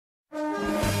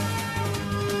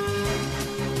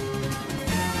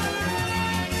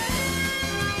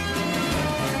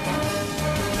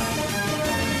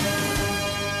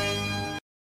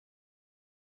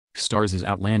STARZ'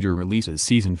 Outlander releases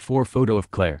Season 4 photo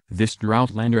of Claire. This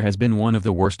Outlander has been one of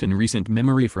the worst in recent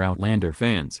memory for Outlander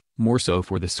fans, more so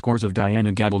for the scores of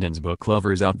Diana Gabaldon's book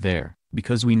lovers out there,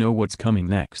 because we know what's coming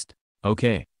next.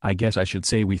 Okay, I guess I should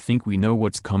say we think we know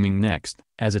what's coming next,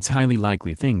 as it's highly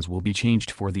likely things will be changed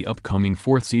for the upcoming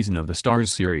 4th season of the STARZ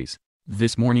series.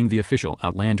 This morning the official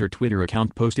Outlander Twitter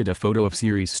account posted a photo of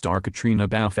series star Katrina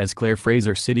Balfe as Claire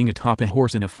Fraser sitting atop a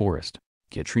horse in a forest.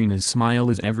 Katrina's smile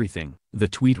is everything, the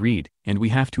tweet read, and we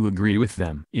have to agree with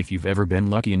them. If you've ever been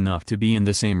lucky enough to be in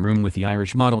the same room with the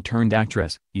Irish model turned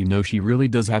actress, you know she really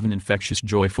does have an infectious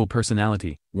joyful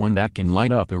personality, one that can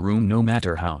light up a room no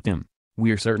matter how dim.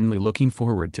 We're certainly looking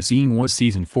forward to seeing what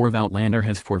Season 4 of Outlander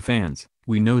has for fans.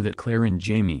 We know that Claire and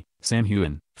Jamie, Sam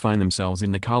Heughan, find themselves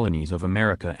in the colonies of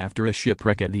America after a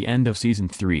shipwreck at the end of Season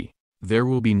 3. There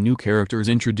will be new characters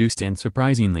introduced and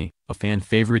surprisingly, a fan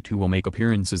favorite who will make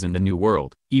appearances in the new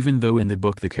world, even though in the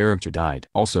book the character died.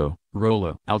 Also,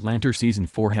 Rollo. Outlander Season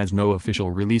 4 has no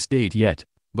official release date yet,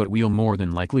 but we'll more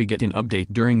than likely get an update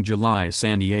during July's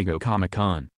San Diego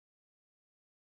Comic-Con.